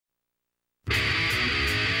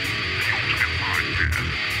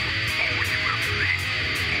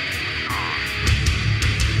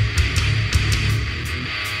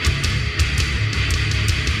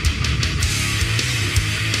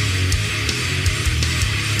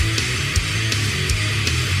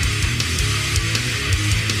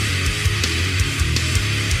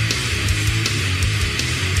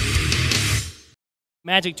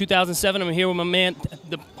Magic 2007. I'm here with my man,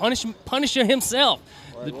 the Punisher himself,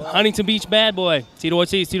 the Huntington Beach bad boy, Tito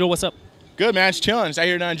Ortiz. Tito, what's up? Good, man. It's chilling. Just out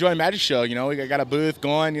here enjoying Magic Show. You know, we got a booth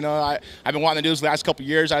going. You know, I've been wanting to do this the last couple of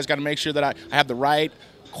years. I just got to make sure that I have the right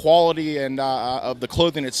quality and of the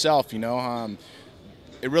clothing itself. You know,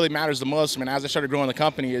 it really matters the most. I mean, as I started growing the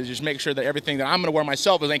company, is just make sure that everything that I'm going to wear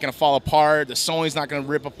myself ain't going to fall apart. The sewing's not going to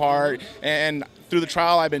rip apart. And through the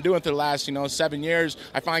trial I've been doing through the last, 7 years,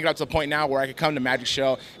 I finally got up to the point now where I could come to Magic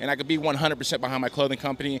Show and I could be 100% behind my clothing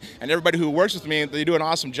company. And everybody who works with me, they do an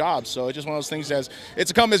awesome job. So it's just one of those things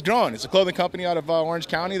it's a company that's growing. It's a clothing company out of Orange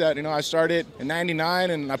County that, I started in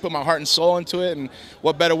 '99 and I put my heart and soul into it. And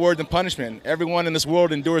what better word than punishment? Everyone in this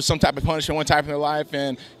world endures some type of punishment one time in their life,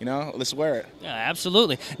 and, let's wear it. Yeah,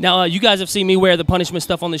 absolutely. Now, you guys have seen me wear the punishment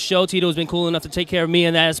stuff on the show. Tito's been cool enough to take care of me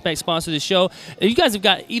in that aspect, sponsor the show. You guys have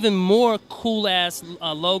got even more cool-ass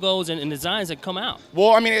logos and designs that come out.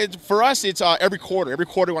 Well, I mean, for us, it's every quarter. Every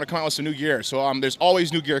quarter we want to come out with some new gear. So there's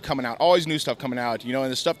always new gear coming out, always new stuff coming out.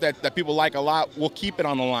 And the stuff that people like a lot, we'll keep it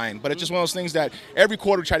on the line. But it's just one of those things that every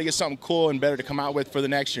quarter we try to get something cool and better to come out with for the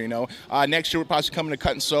next year. Next year we're possibly coming to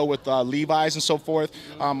cut and sew with Levi's and so forth.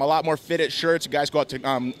 A lot more fitted shirts. You guys go out to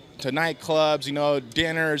nightclubs,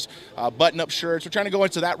 dinners, button-up shirts. We're trying to go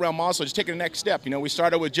into that realm also, just taking the next step. We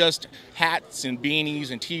started with just hats and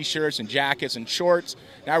beanies and T-shirts and jackets and shorts.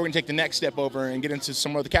 Now we're going to take the next step over and get into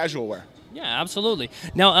some of the casual wear. Yeah, absolutely.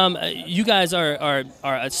 Now, you guys are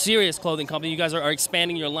a serious clothing company. You guys are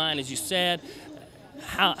expanding your line, as you said.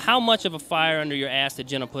 How much of a fire under your ass did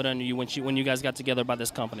Jenna put under you when you guys got together about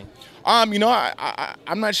this company? I'm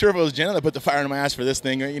not sure if it was Jenna that put the fire under my ass for this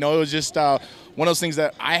thing. It was just one of those things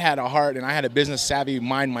that I had a heart and I had a business savvy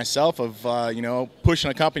mind myself of pushing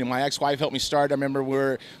a company. My ex-wife helped me start. I remember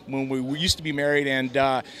when we used to be married, and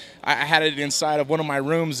I had it inside of one of my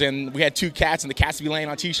rooms, and we had 2 cats, and the cats would be laying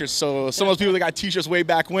on T-shirts. So some of those people that got T-shirts way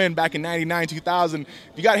back in '99, 2000, if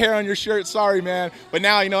you got hair on your shirt, sorry, man. But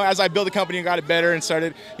now, as I built the company and got it better and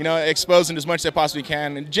started, exposing as much as I possibly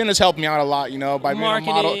can. And Jenna's helped me out a lot, by being a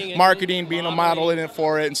model, marketing, being a model in it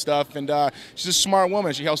for it and stuff. And she's a smart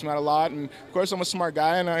woman. She helps me out a lot. And of course, I'm a smart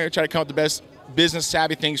guy, and I try to come up with the best business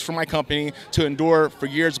savvy things for my company to endure for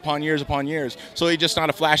years upon years upon years. So it's just not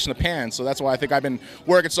a flash in the pan. So that's why I think I've been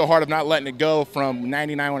working so hard of not letting it go from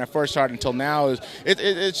 '99 when I first started until now.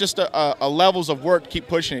 It's just a levels of work to keep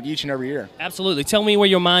pushing it each and every year. Absolutely. Tell me where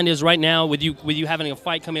your mind is right now with you having a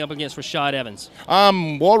fight coming up against Rashad Evans.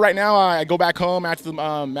 Well, right now I go back home after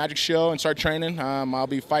the Magic Show and start training. I'll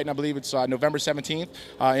be fighting, I believe it's November 17th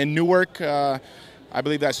in Newark. I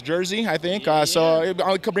believe that's Jersey, I think. So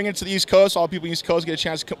I'll bring it to the East Coast. All people on the East Coast get a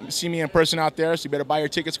chance to see me in person out there, so you better buy your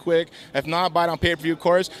tickets quick. If not, buy it on pay-per-view, of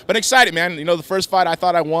course. But excited, man. The first fight I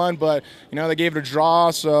thought I won, but, they gave it a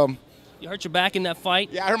draw, so. You hurt your back in that fight?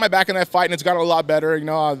 Yeah, I hurt my back in that fight, and it's gotten a lot better.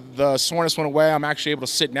 The soreness went away. I'm actually able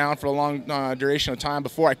to sit down for a long duration of time.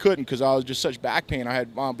 Before I couldn't because I was just such back pain. I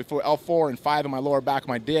had before L4 and 5 in my lower back of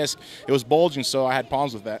my disc. It was bulging, so I had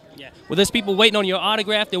problems with that. Yeah. Well, there's people waiting on your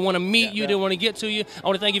autograph. They want to meet you. They want to get to you. I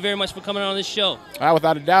want to thank you very much for coming on this show.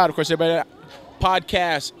 Without a doubt. Of course, everybody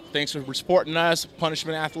podcast, thanks for supporting us.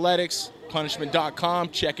 Punishment Athletics, punishment.com.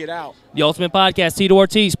 Check it out. The Ultimate Podcast, Tito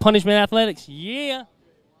Ortiz, Punishment Athletics. Yeah.